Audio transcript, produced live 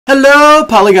Hello,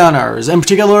 Polygoners! In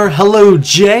particular, hello,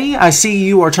 Jay. I see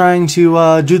you are trying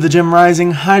to do the Gem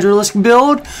Rising Hydralisk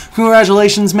build.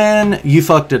 Congratulations, man. You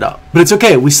fucked it up. But it's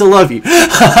okay. We still love you.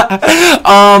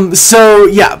 So,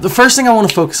 yeah, the first thing I want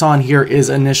to focus on here is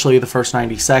initially the first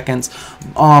 90 seconds.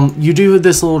 You do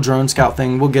this little drone scout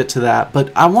thing. We'll get to that.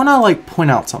 But I want to,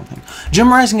 point out something.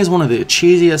 Gem Rising is one of the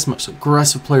cheesiest, most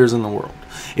aggressive players in the world.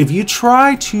 If you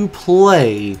try to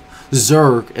play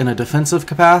Zerg in a defensive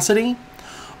capacity,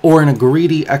 or in a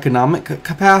greedy economic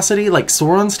capacity, like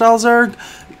Sauron style Zerg,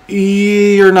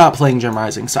 you're not playing Gem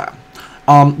Rising style.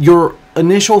 Your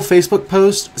initial Facebook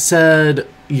post said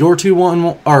your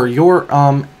anti-211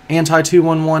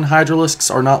 Hydralisks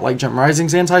are not like Gem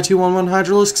Rising's anti-211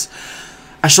 Hydralisks.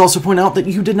 I should also point out that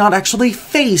you did not actually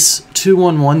face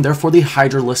 211, therefore the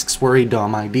Hydralisks were a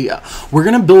dumb idea. We're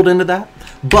going to build into that,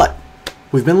 but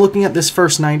we've been looking at this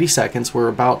first 90 seconds. We're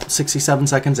about 67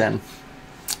 seconds in.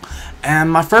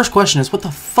 And my first question is, what the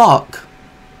fuck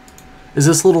is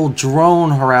this little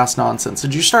drone harass nonsense?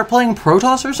 Did you start playing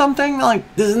Protoss or something?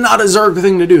 This is not a Zerg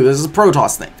thing to do. This is a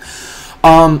Protoss thing.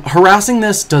 Harassing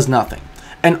this does nothing.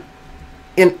 And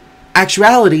in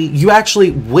actuality, you actually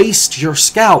waste your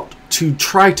scout to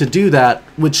try to do that,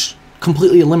 which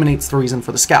completely eliminates the reason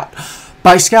for the scout.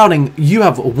 By scouting, you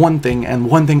have one thing and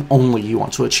one thing only you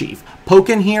want to achieve. Poke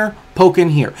in here, poke in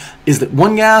here. Is it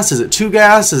one gas? Is it two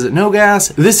gas? Is it no gas?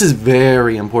 This is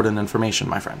very important information,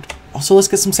 my friend. Also, let's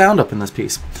get some sound up in this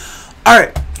piece.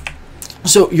 Alright,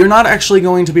 so you're not actually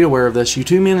going to be aware of this. You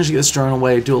do manage to get this drone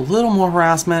away, do a little more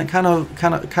harassment, kind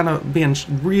of being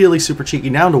really super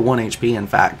cheeky, down to 1 HP in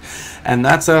fact. And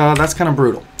that's kind of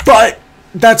brutal. But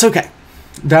that's okay.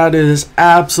 That is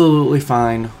absolutely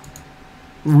fine.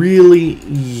 Really,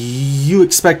 you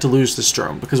expect to lose this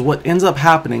drone, because what ends up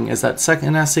happening is that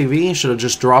second SCV should have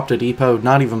just dropped a depot,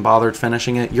 not even bothered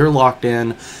finishing it. You're locked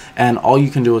in, and all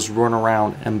you can do is run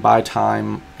around and buy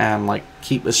time and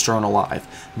keep this drone alive.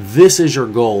 This is your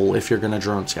goal if you're going to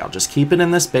drone scout. Just keep it in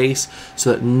this base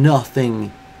so that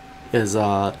nothing is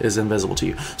invisible to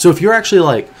you. So if you're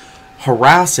actually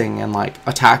harassing and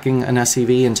attacking an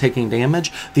SCV and taking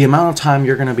damage, the amount of time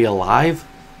you're going to be alive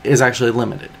is actually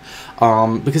limited.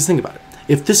 Because think about it.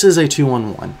 If this is a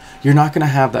 2-1-1, you're not going to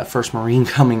have that first Marine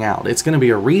coming out. It's going to be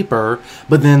a Reaper,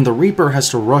 but then the Reaper has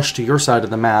to rush to your side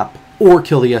of the map or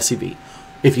kill the SCV.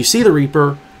 If you see the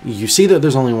Reaper, you see that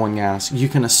there's only one gas, you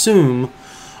can assume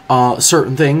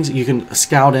certain things. You can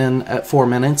scout in at 4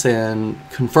 minutes and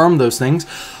confirm those things.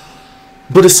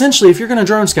 But essentially, if you're going to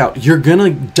drone scout, you're going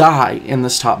to die in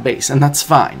this top base, and that's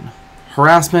fine.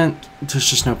 Harassment, there's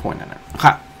just no point in it.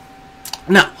 Okay.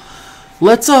 Now,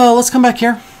 let's come back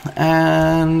here,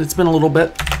 and it's been a little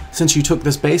bit since you took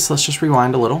this base. Let's just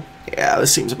rewind a little. Yeah,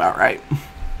 this seems about right.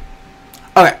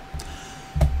 Okay,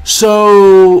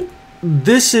 so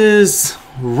this is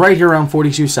right here around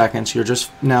 42 seconds. You're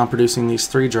just now producing these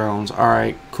 3 drones. All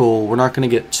right, cool. We're not going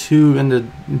to get too into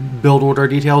build order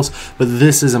details, but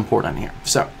this is important here.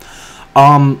 So,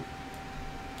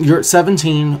 you're at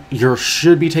 17, you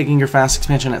should be taking your fast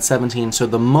expansion at 17, so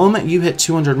the moment you hit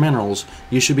 200 minerals,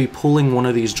 you should be pulling one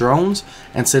of these drones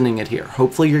and sending it here.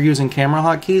 Hopefully you're using camera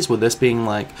hotkeys, with this being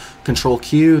Control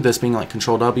Q, this being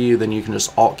Control W, then you can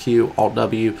just Alt Q, Alt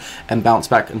W, and bounce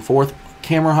back and forth.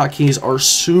 Camera hotkeys are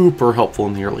super helpful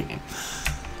in the early game.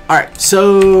 Alright,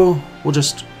 so we'll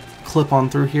just clip on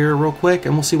through here real quick,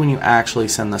 and we'll see when you actually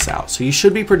send this out. So you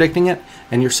should be predicting it,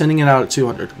 and you're sending it out at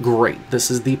 200. Great.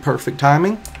 This is the perfect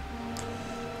timing.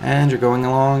 And you're going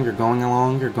along, you're going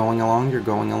along, you're going along, you're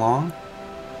going along.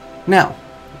 Now,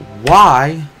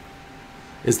 why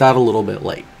is that a little bit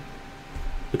late?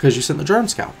 Because you sent the drone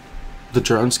scout. The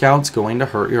drone scout's going to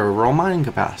hurt your overall mining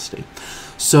capacity.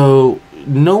 So,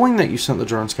 knowing that you sent the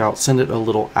drone scout, send it a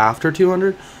little after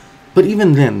 200. But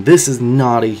even then, this is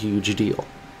not a huge deal.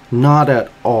 Not at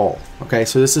all. Okay,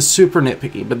 so this is super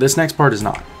nitpicky, but this next part is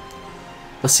not.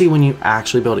 Let's see when you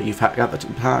actually build it. You've got the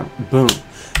time. Boom.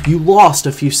 You lost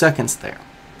a few seconds there.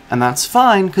 And that's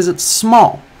fine because it's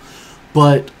small.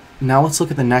 But now let's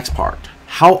look at the next part.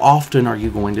 How often are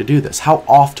you going to do this? How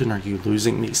often are you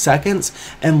losing these seconds?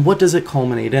 And what does it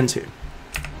culminate into?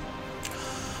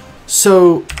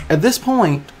 So at this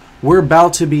point, we're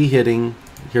about to be hitting,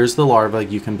 here's the larva,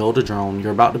 you can build a drone.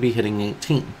 You're about to be hitting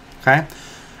 18. Okay?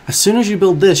 As soon as you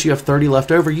build this, you have 30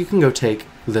 left over, you can go take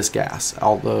this gas.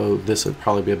 Although this would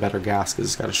probably be a better gas because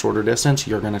it's got a shorter distance,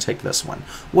 you're going to take this one.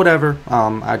 Whatever,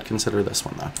 I'd consider this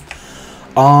one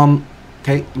though.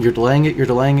 Okay, you're delaying it, you're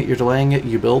delaying it, you're delaying it.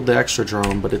 You build the extra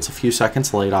drone, but it's a few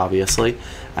seconds late, obviously.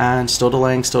 And still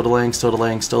delaying, still delaying, still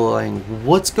delaying, still delaying.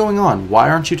 What's going on?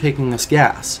 Why aren't you taking this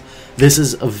gas? This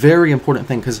is a very important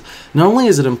thing, because not only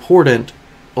is it important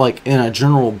like in a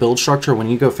general build structure, when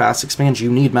you go fast expand,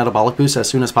 you need metabolic boost as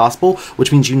soon as possible,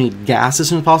 which means you need gas as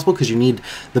soon as possible because you need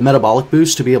the metabolic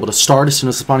boost to be able to start as soon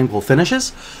as the spawning pool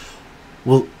finishes.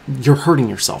 Well, you're hurting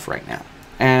yourself right now.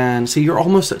 And see, you're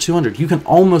almost at 200. You can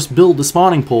almost build the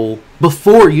spawning pool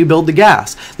before you build the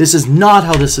gas. This is not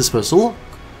how this is supposed to look.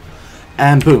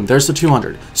 And boom, there's the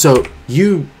 200. So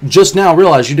you just now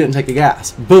realize you didn't take a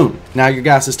gas. Boom, now your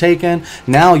gas is taken.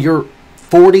 Now you're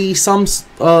 40 some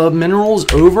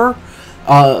minerals over.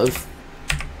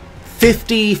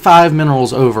 55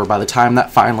 minerals over by the time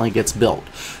that finally gets built.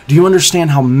 Do you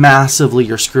understand how massively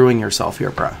you're screwing yourself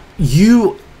here, bro?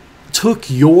 You took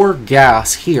your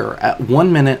gas here at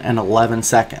 1 minute and 11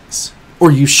 seconds.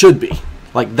 Or you should be.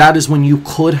 Like, that is when you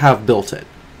could have built it.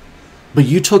 But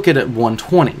you took it at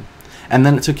 120. And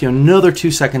then it took you another 2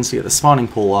 seconds to get the spawning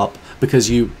pool up because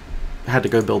you had to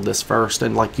go build this first,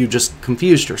 and like you just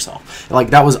confused yourself. Like,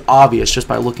 that was obvious just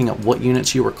by looking at what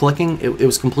units you were clicking. It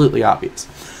was completely obvious.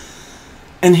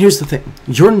 And here's the thing.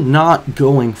 You're not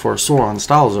going for a Sauron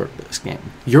style Zerg this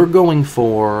game. You're going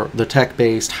for the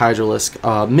tech-based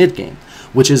Hydralisk mid-game,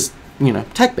 which is, you know,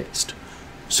 tech-based.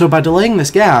 So by delaying this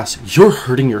gas, you're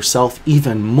hurting yourself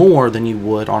even more than you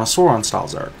would on a Sauron style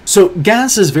Zerg. So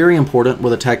gas is very important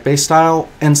with a tech-based style,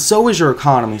 and so is your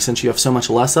economy since you have so much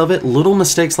less of it. Little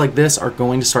mistakes like this are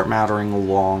going to start mattering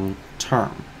long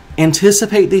term.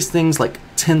 Anticipate these things like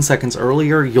 10 seconds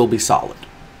earlier, you'll be solid.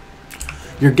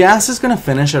 Your gas is going to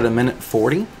finish at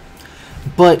 1:40,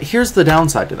 but here's the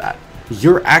downside to that.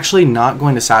 You're actually not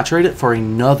going to saturate it for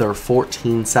another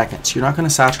 14 seconds. You're not going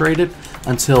to saturate it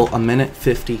until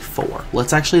 1:54.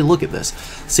 Let's actually look at this.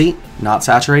 See, not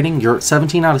saturating. You're at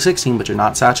 17 out of 16, but you're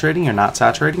not saturating. You're not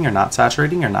saturating. You're not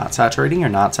saturating. You're not saturating. You're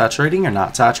not saturating. You're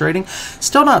not saturating.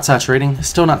 Still not saturating.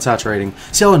 Still not saturating.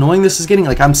 See how annoying this is getting?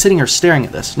 Like, I'm sitting here staring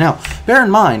at this. Now, bear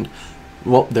in mind,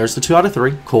 well, there's the 2 out of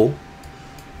 3. Cool.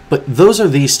 But those are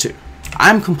these two.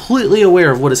 I'm completely aware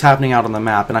of what is happening out on the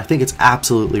map, and I think it's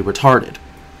absolutely retarded.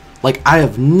 Like, I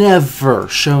have never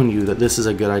shown you that this is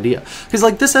a good idea. Because,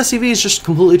 like, this SCV is just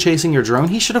completely chasing your drone.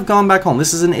 He should have gone back home.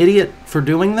 This is an idiot for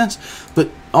doing this, but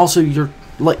also you're,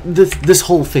 like, this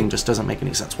whole thing just doesn't make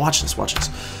any sense. Watch this, watch this.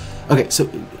 Okay, so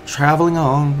traveling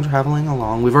along, traveling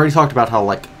along. We've already talked about how,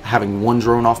 like, having one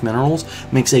drone off minerals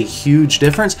makes a huge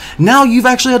difference. Now you've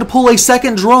actually had to pull a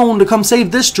second drone to come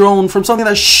save this drone from something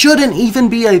that shouldn't even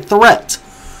be a threat.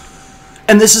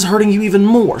 And this is hurting you even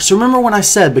more. So remember when I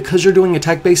said, because you're doing a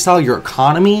tech-based style, your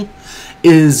economy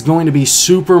is going to be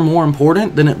super more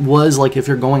important than it was, like, if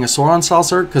you're going a Sauron style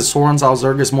Zerg, because Sauron style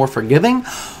Zerg is more forgiving.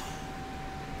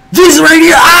 These right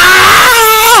here,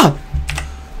 ah!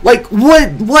 Like,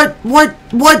 what,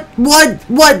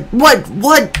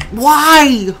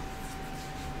 why?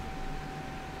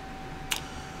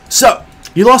 So,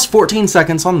 you lost 14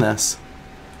 seconds on this.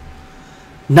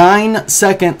 9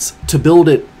 seconds to build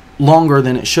it longer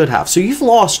than it should have. So you've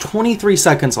lost 23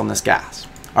 seconds on this gas.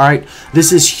 Alright,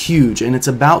 this is huge, and it's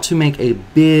about to make a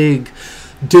big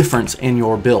difference in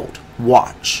your build.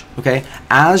 Watch, okay?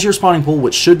 As your spawning pool,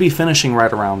 which should be finishing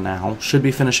right around now, should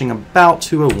be finishing about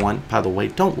 2:01. By the way,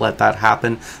 don't let that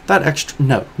happen. That extra,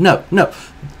 no.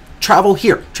 Travel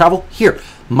here,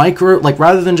 Micro, like,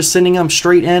 rather than just sending them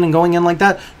straight in and going in like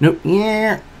that, no,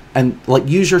 yeah, and, like,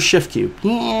 use your shift cube.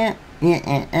 Yeah.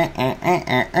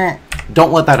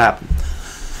 Don't let that happen.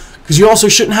 Because you also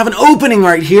shouldn't have an opening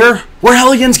right here where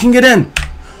Hellions can get in.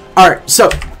 Alright,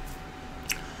 so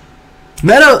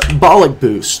metabolic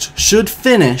boost should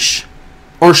finish,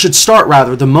 or should start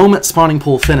rather, the moment spawning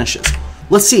pool finishes.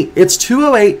 Let's see, it's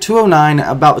 2:08, 2:09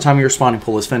 about the time your spawning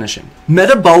pool is finishing.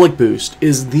 Metabolic boost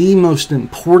is the most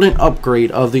important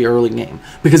upgrade of the early game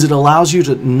because it allows you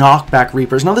to knock back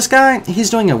Reapers. Now this guy, he's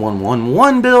doing a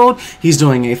 1-1-1 build, he's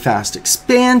doing a fast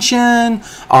expansion,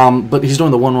 but he's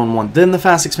doing the 1-1-1, then the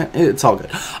fast expansion, it's all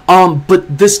good.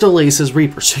 But this delays his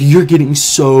Reapers, so you're getting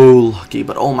so lucky,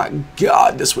 but oh my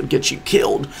god, this would get you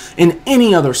killed in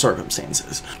any other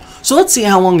circumstances. So let's see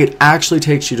how long it actually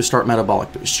takes you to start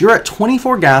metabolic boost. You're at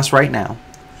 24 gas right now.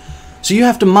 So you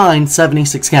have to mine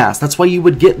 76 gas. That's why you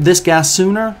would get this gas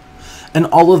sooner and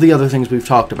all of the other things we've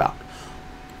talked about.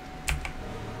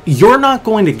 You're not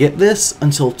going to get this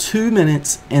until 2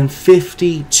 minutes and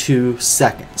 52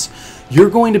 seconds. You're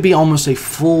going to be almost a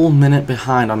full minute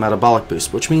behind on metabolic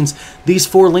boost, which means these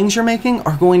 4 lings you're making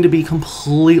are going to be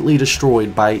completely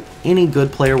destroyed by any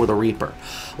good player with a Reaper.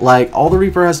 Like, all the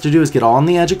Reaper has to do is get on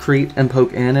the edge of Crete and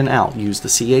poke in and out. Use the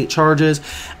C8 charges,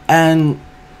 and,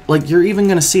 like, you're even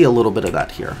going to see a little bit of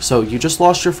that here. So you just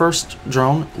lost your first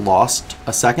drone, lost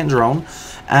a second drone,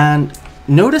 and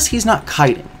notice he's not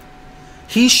kiting.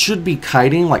 He should be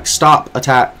kiting, like, stop,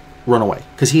 attack, run away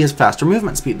because he has faster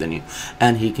movement speed than you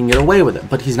and he can get away with it,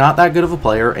 but he's not that good of a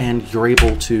player and you're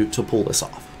able to pull this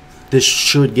off. This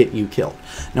should get you killed.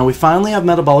 Now we finally have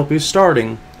Metabolic Boost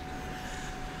starting,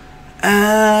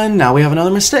 and now we have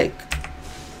another mistake.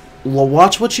 Well,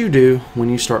 watch what you do when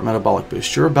you start Metabolic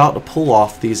Boost. You're about to pull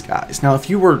off these guys. Now if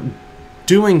you were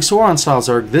doing Sauron style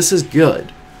Zerg, this is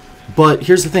good. But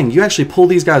here's the thing, you actually pull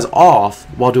these guys off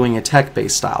while doing a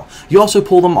tech-based style. You also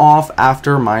pull them off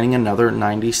after mining another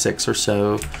 96 or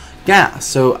so gas.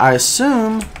 So I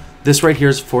assume this right here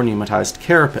is for pneumatized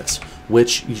carapace,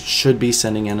 which you should be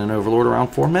sending in an overlord around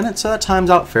 4 minutes, so that times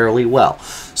out fairly well.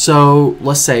 So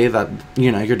let's say that,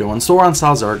 you know, you're doing Sauron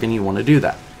style Zerg and you want to do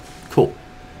that. Cool.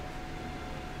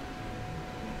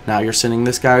 Now you're sending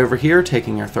this guy over here,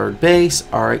 taking your third base.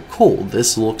 Alright, cool.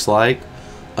 This looks like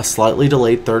a slightly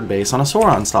delayed third base on a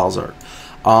Sauron style Zerg,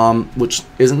 which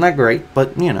isn't that great,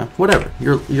 but you know, whatever.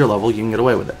 Your level, you can get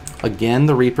away with it. Again,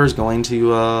 the Reaper is going to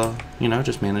you know,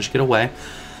 just manage to get away,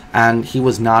 and he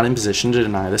was not in position to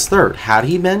deny this third. Had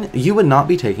he been, you would not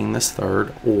be taking this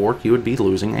third, or you would be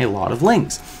losing a lot of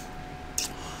lings.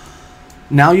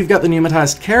 Now you've got the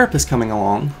pneumatized carapace coming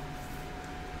along,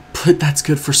 but that's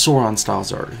good for Sauron style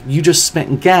Zerg. You just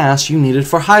spent gas you needed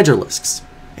for Hydralisks.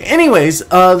 Anyways,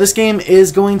 this game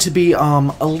is going to be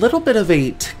a little bit of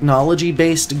a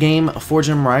technology-based game for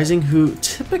Gem Rising, who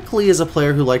typically is a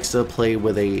player who likes to play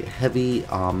with a heavy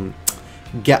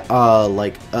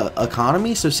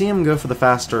economy. So see him go for the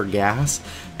faster gas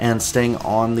and staying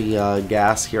on the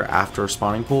gas here after a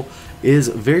spawning pool is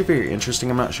very, very interesting.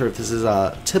 I'm not sure if this is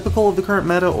typical of the current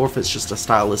meta or if it's just a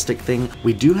stylistic thing.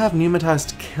 We do have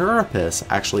pneumatized carapace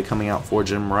actually coming out for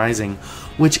Gem Rising,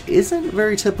 which isn't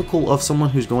very typical of someone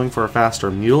who's going for a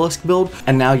faster Mutalisk build,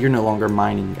 and now you're no longer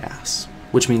mining gas,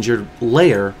 which means your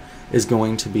layer is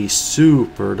going to be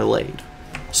super delayed.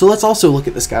 So let's also look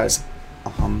at this guy's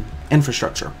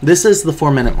infrastructure. This is the 4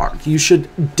 minute mark. You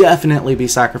should definitely be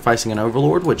sacrificing an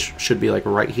overlord, which should be like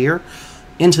right here,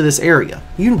 into this area.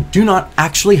 You do not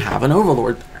actually have an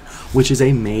overlord there, which is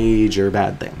a major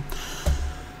bad thing.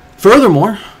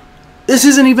 Furthermore, this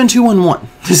isn't even 2-1-1.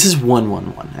 This is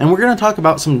 1-1-1. And we're going to talk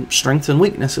about some strengths and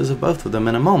weaknesses of both of them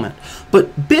in a moment.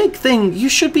 But big thing, you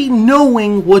should be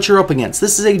knowing what you're up against.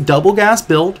 This is a double gas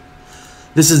build.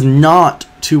 This is not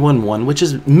 2-1-1, which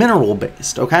is mineral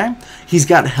based, okay? He's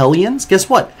got Hellions. Guess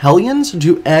what? Hellions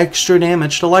do extra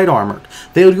damage to light armored.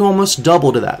 They do almost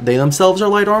double to that. They themselves are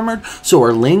light armored, so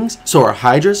are Lings, so are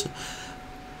Hydras.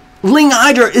 Ling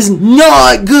Hydra is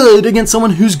not good against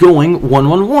someone who's going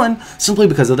 1-1-1 simply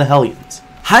because of the Hellions.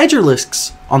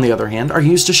 Hydralisks, on the other hand, are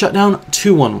used to shut down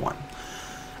 2-1-1.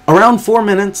 Around 4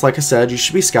 minutes, like I said, you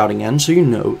should be scouting in so you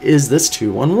know, is this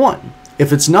 2-1-1?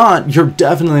 If it's not, you're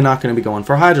definitely not going to be going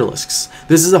for Hydralisks.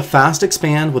 This is a fast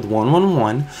expand with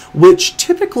 1-1-1, which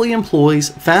typically employs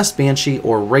Fast Banshee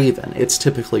or Raven. It's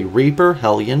typically Reaper,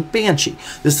 Hellion, Banshee.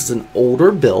 This is an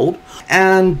older build,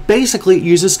 and basically it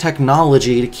uses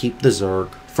technology to keep the Zerg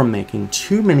from making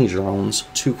too many drones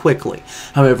too quickly.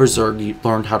 However, Zerg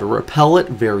learned how to repel it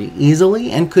very easily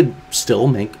and could still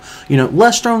make, you know,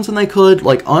 less drones than they could,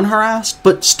 like unharassed,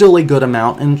 but still a good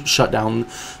amount and shut down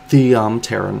the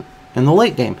Terran in the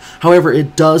late game. However,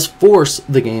 it does force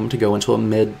the game to go into a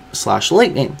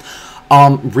mid/late game.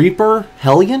 Reaper,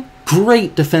 Hellion,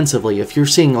 great defensively. If you're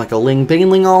seeing like a Ling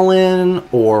Baneling all in,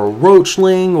 or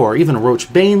Roachling, or even a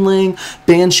Roach Baneling,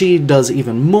 Banshee does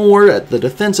even more at the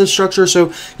defensive structure,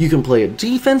 so you can play it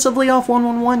defensively off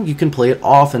 1-1-1, you can play it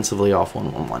offensively off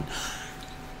 1-1-1.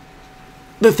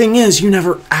 The thing is, you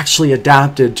never actually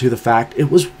adapted to the fact it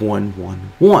was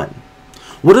 1-1-1.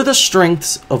 What are the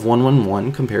strengths of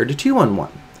 1-1-1 compared to 2-1-1?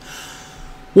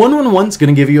 1-1-1 is going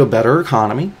to give you a better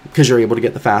economy because you're able to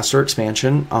get the faster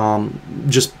expansion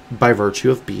just by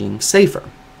virtue of being safer.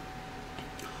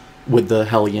 With the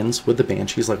Hellions, with the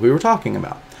Banshees like we were talking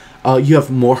about. You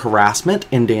have more harassment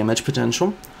and damage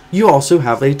potential. You also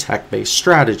have a tech-based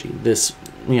strategy. This,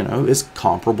 you know, is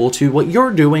comparable to what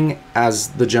you're doing as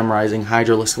the Gem Rising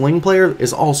Hydralisk Ling player,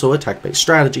 is also a tech-based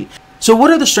strategy. So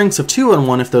what are the strengths of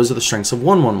 2-1-1 if those are the strengths of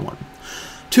 1-1-1?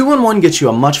 2-1-1 gets you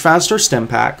a much faster stem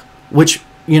pack, which,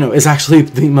 you know, is actually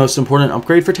the most important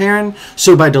upgrade for Terran.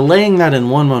 So by delaying that in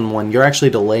 1-1-1, you're actually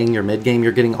delaying your mid-game.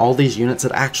 You're getting all these units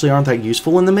that actually aren't that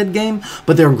useful in the mid-game,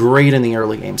 but they're great in the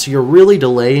early game. So you're really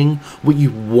delaying what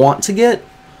you want to get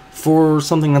for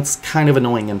something that's kind of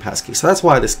annoying and pesky. So that's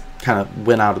why this kind of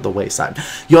went out of the wayside.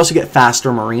 You also get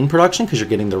faster marine production because you're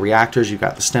getting the reactors, you've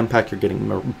got the stem pack, you're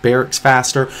getting barracks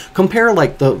faster. Compare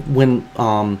like when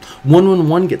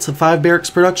 111 gets a 5 barracks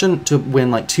production to when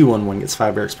like 211 gets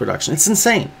 5 barracks production. It's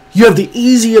insane. You have the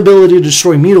easy ability to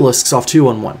destroy mutalisks off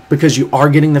 211 because you are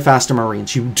getting the faster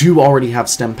marines. You do already have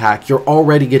stem pack. You're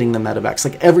already getting the medevacs.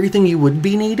 Like everything you would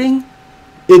be needing,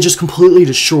 it just completely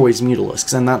destroys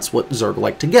mutalisks, and that's what Zerg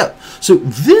like to get. So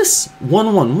this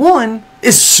 111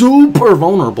 is super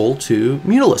vulnerable to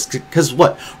mutalisks because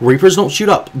what? Reapers don't shoot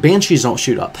up, Banshees don't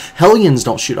shoot up, Hellions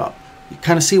don't shoot up. You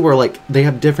kind of see where like they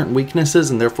have different weaknesses,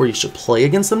 and therefore you should play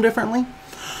against them differently.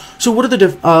 So what are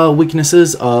the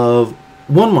weaknesses of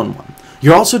 111?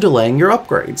 You're also delaying your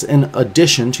upgrades in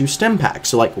addition to stem pack.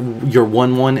 So like your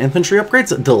 1-1 infantry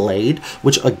upgrades delayed,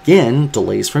 which again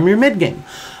delays from your mid game.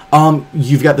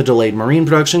 You've got the delayed marine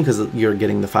production because you're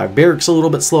getting the 5 barracks a little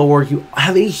bit slower. You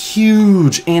have a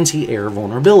huge anti-air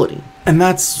vulnerability. And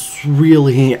that's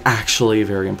really actually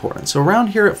very important. So around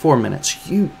here at 4 minutes,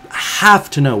 you have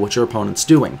to know what your opponent's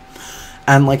doing.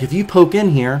 And like if you poke in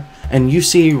here and you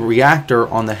see reactor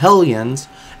on the Hellions,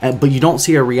 but you don't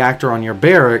see a reactor on your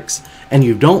barracks, and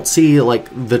you don't see like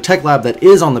the tech lab that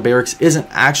is on the barracks isn't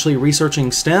actually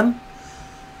researching STEM,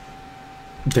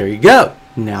 there you go.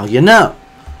 Now you know.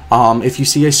 If you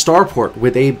see a starport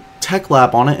with a tech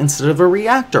lab on it instead of a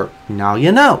reactor, now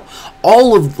you know.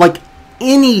 All of like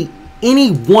any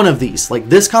one of these, like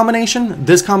this combination,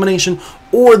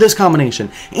 or this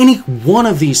combination, any one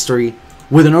of these three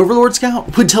with an Overlord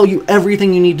Scout would tell you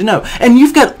everything you need to know. And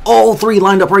you've got all three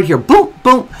lined up right here. Boom,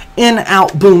 boom, in,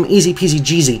 out, boom, easy peasy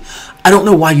jeezy. I don't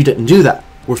know why you didn't do that.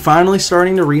 We're finally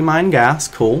starting to remine gas.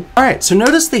 Cool. All right, so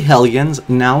notice the Hellions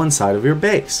now inside of your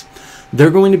base. They're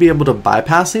going to be able to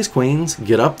bypass these queens,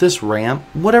 get up this ramp,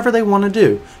 whatever they want to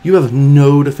do. You have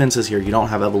no defenses here. You don't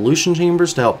have evolution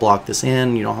chambers to help block this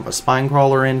in. You don't have a spine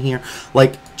crawler in here.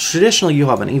 Like, traditionally, you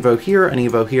have an Evo here,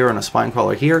 and a spine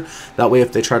crawler here. That way,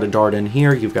 if they try to dart in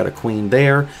here, you've got a queen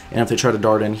there. And if they try to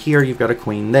dart in here, you've got a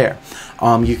queen there.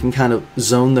 You can kind of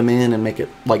zone them in and make it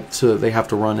like so that they have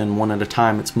to run in one at a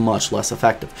time. It's much less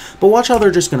effective. But watch how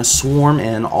they're just going to swarm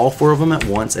in, all 4 of them at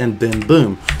once, and then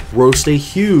boom, roast a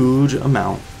huge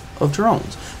amount of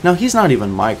drones. Now he's not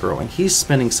even microing. He's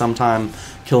spending some time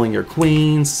killing your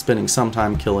queens, spending some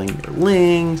time killing your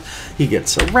lings. He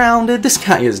gets surrounded. This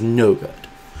guy is no good.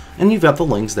 And you've got the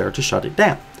lings there to shut it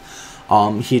down.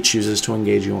 He chooses to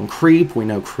engage you on creep. We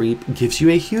know creep gives you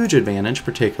a huge advantage,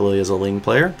 particularly as a ling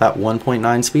player. That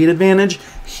 1.9 speed advantage,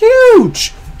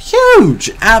 huge,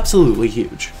 huge, absolutely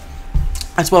huge.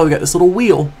 That's why we got this little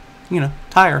wheel, you know,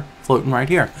 tire floating right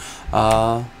here.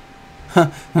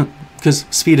 Because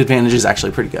speed advantage is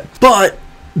actually pretty good. But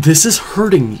this is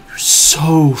hurting you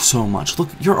so much. Look,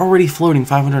 you're already floating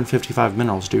 555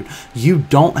 minerals, dude. You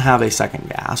don't have a second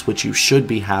gas, which you should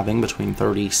be having between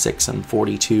 36 and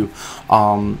 42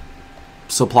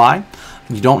 supply.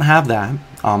 You don't have that.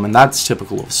 And that's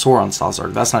typical of Sauron style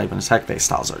Zerg. That's not even a tech-based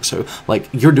style Zerg. So, like,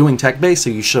 you're doing tech-based, so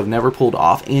you should have never pulled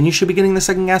off, and you should be getting the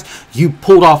second gas. You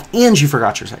pulled off, and you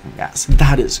forgot your second gas.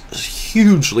 That is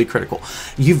hugely critical.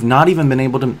 You've not even been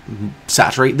able to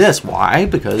saturate this. Why?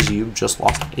 Because you just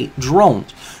lost 8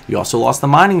 drones. You also lost the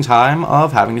mining time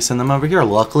of having to send them over here.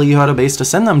 Luckily, you had a base to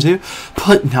send them to,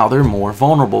 but now they're more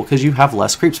vulnerable because you have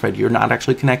less creep spread. You're not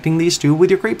actually connecting these two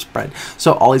with your creep spread.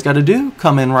 So all he's got to do,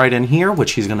 come in right in here,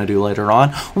 which he's going to do later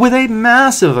on, with a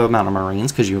massive amount of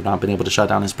Marines because you've not been able to shut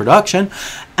down his production,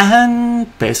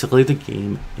 and basically the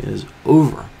game is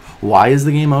over. Why is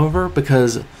the game over?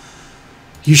 Because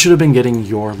you should have been getting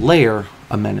your lair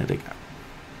a minute ago.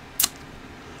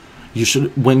 You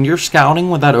should, when you're scouting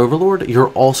with that Overlord, you're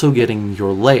also getting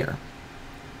your lair.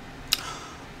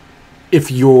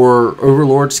 If your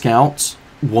Overlord scouts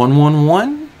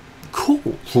 1-1-1,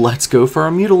 cool, let's go for a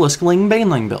Mutalisk Ling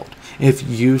Baneling build. If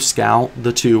you scout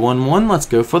the 2-1-1, let's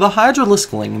go for the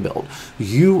Hydralisk Ling build.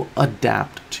 You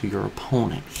adapt to your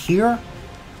opponent. Here,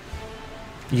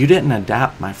 you didn't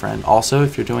adapt, my friend. Also,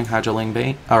 if you're doing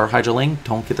Hydraling,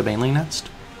 don't get the Baneling Nest.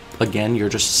 Again, you're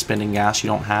just spending gas you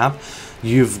don't have.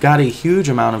 You've got a huge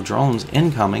amount of drones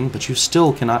incoming, but you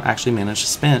still cannot actually manage to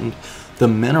spend the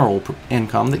mineral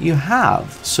income that you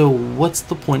have. So what's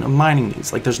the point of mining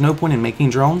these? Like, there's no point in making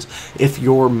drones if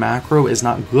your macro is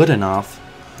not good enough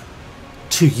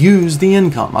to use the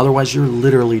income. Otherwise, you're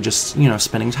literally just, you know,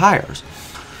 spinning tires.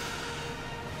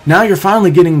 Now you're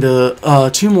finally getting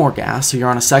the 2 more gas, so you're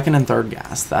on a 2nd and 3rd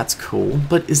gas. That's cool.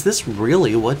 But is this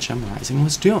really what Gem Rising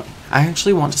was doing? I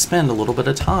actually want to spend a little bit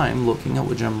of time looking at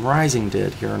what Gem Rising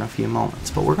did here in a few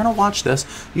moments. But we're going to watch this.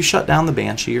 You shut down the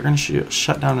Banshee. You're going to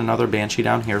shut down another Banshee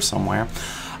down here somewhere.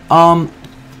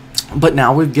 But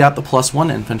now we've got the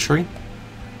 +1 infantry.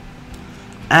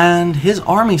 And his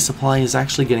army supply is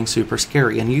actually getting super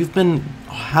scary. And you've been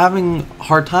having a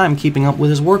hard time keeping up with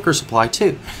his worker supply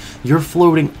too. You're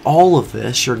floating all of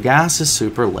this. Your gas is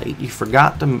super late. You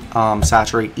forgot to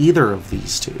saturate either of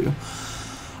these two.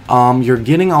 You're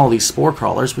getting all these spore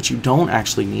crawlers, which you don't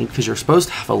actually need because you're supposed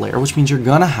to have a lair, which means you're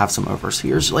gonna have some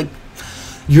overseers. Like,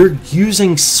 you're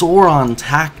using Sauron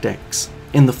tactics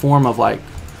in the form of, like,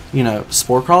 you know,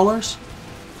 spore crawlers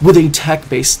with a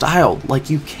tech-based style. Like,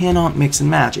 you cannot mix and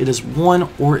match. It is one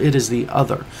or it is the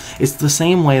other. It's the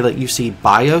same way that you see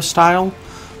bio style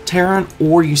Terran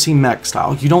or you see mech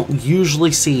style. You don't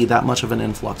usually see that much of an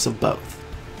influx of both.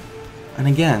 And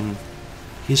again,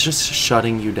 he's just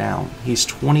shutting you down. He's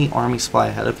 20 army supply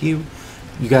ahead of you.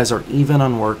 You guys are even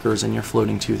on workers and you're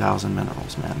floating 2,000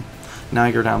 minerals, man. Now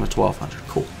you're down to 1,200.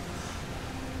 Cool.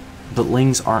 But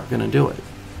Lings aren't going to do it.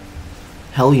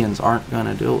 Hellions aren't going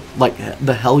to do it. Like,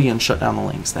 the Hellions shut down the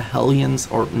Lings. The Hellions,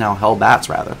 or now Hellbats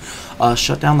rather,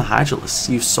 shut down the Hydralisks.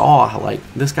 You saw how, like,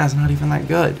 this guy's not even that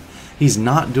good. He's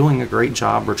not doing a great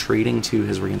job retreating to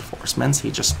his reinforcements. He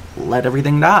just let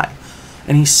everything die.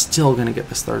 And he's still going to get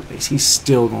this third base. He's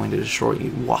still going to destroy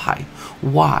you. Why?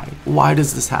 Why? Why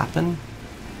does this happen?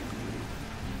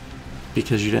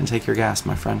 Because you didn't take your gas,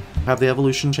 my friend. Have the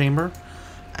evolution chamber.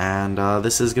 And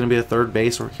this is going to be a third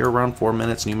base. We're here around 4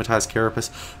 minutes. Pneumatized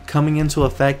Carapace coming into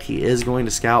effect. He is going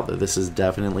to scout that this is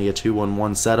definitely a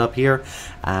 2-1-1 setup here.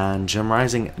 And Gem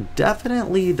Rising,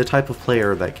 definitely the type of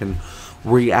player that can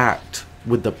react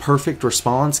with the perfect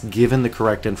response given the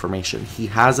correct information. He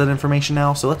has that information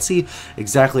now, so let's see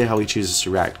exactly how he chooses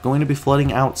to react. Going to be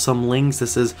flooding out some Lings.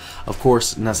 This is, of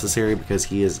course, necessary because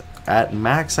he is at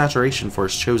max saturation for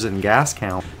his chosen gas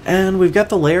count. And we've got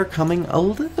the lair coming a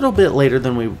little bit later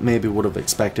than we maybe would have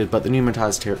expected, but the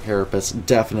pneumatized Carapace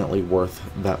definitely worth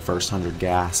that first 100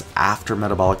 gas after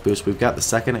metabolic boost. We've got the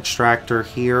second extractor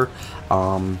here,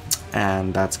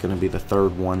 and that's going to be the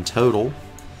third one total.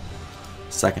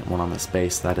 Second one on this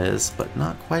base, that is, but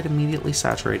not quite immediately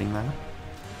saturating that.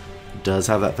 Does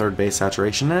have that third base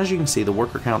saturation, and as you can see, the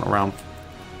worker count around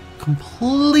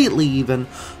completely even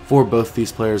for both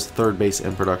these players. Third base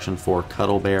in production for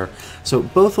Cuddle Bear. So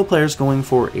both the players going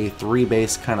for a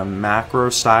 3-base kind of macro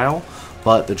style,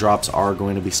 but the drops are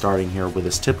going to be starting here with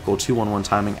this typical 2-1-1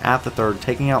 timing at the third,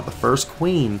 taking out the first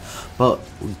queen, but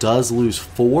does lose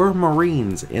 4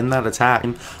 Marines in that attack.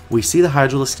 We see the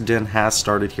Hydralisk Den has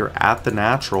started here at the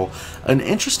natural. An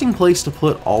interesting place to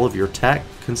put all of your tech,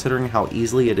 considering how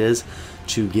easily it is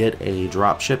to get a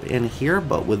dropship in here,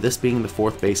 but with this being the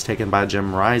 4th base taken by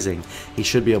Gem Rising, he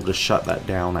should be able to shut that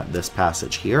down at this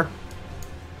passage here.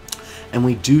 And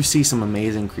we do see some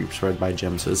amazing creep spread by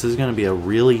Gem, so this is going to be a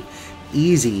really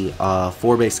easy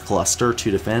 4-base cluster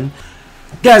to defend.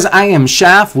 Guys, I am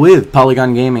Shaft with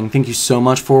Polygon Gaming. Thank you so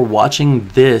much for watching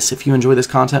this. If you enjoy this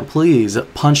content, please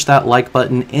punch that like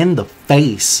button in the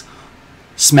face,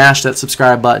 smash that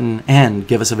subscribe button, and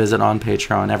give us a visit on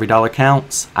Patreon. Every dollar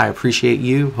counts. I appreciate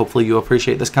you. Hopefully you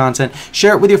appreciate this content.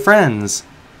 Share it with your friends.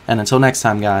 And until next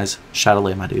time, guys,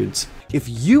 Shadowlay, my dudes. If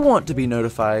you want to be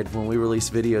notified when we release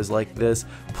videos like this,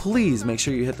 please make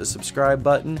sure you hit the subscribe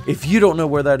button. If you don't know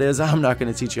where that is, I'm not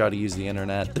going to teach you how to use the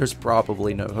internet. There's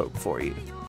probably no hope for you.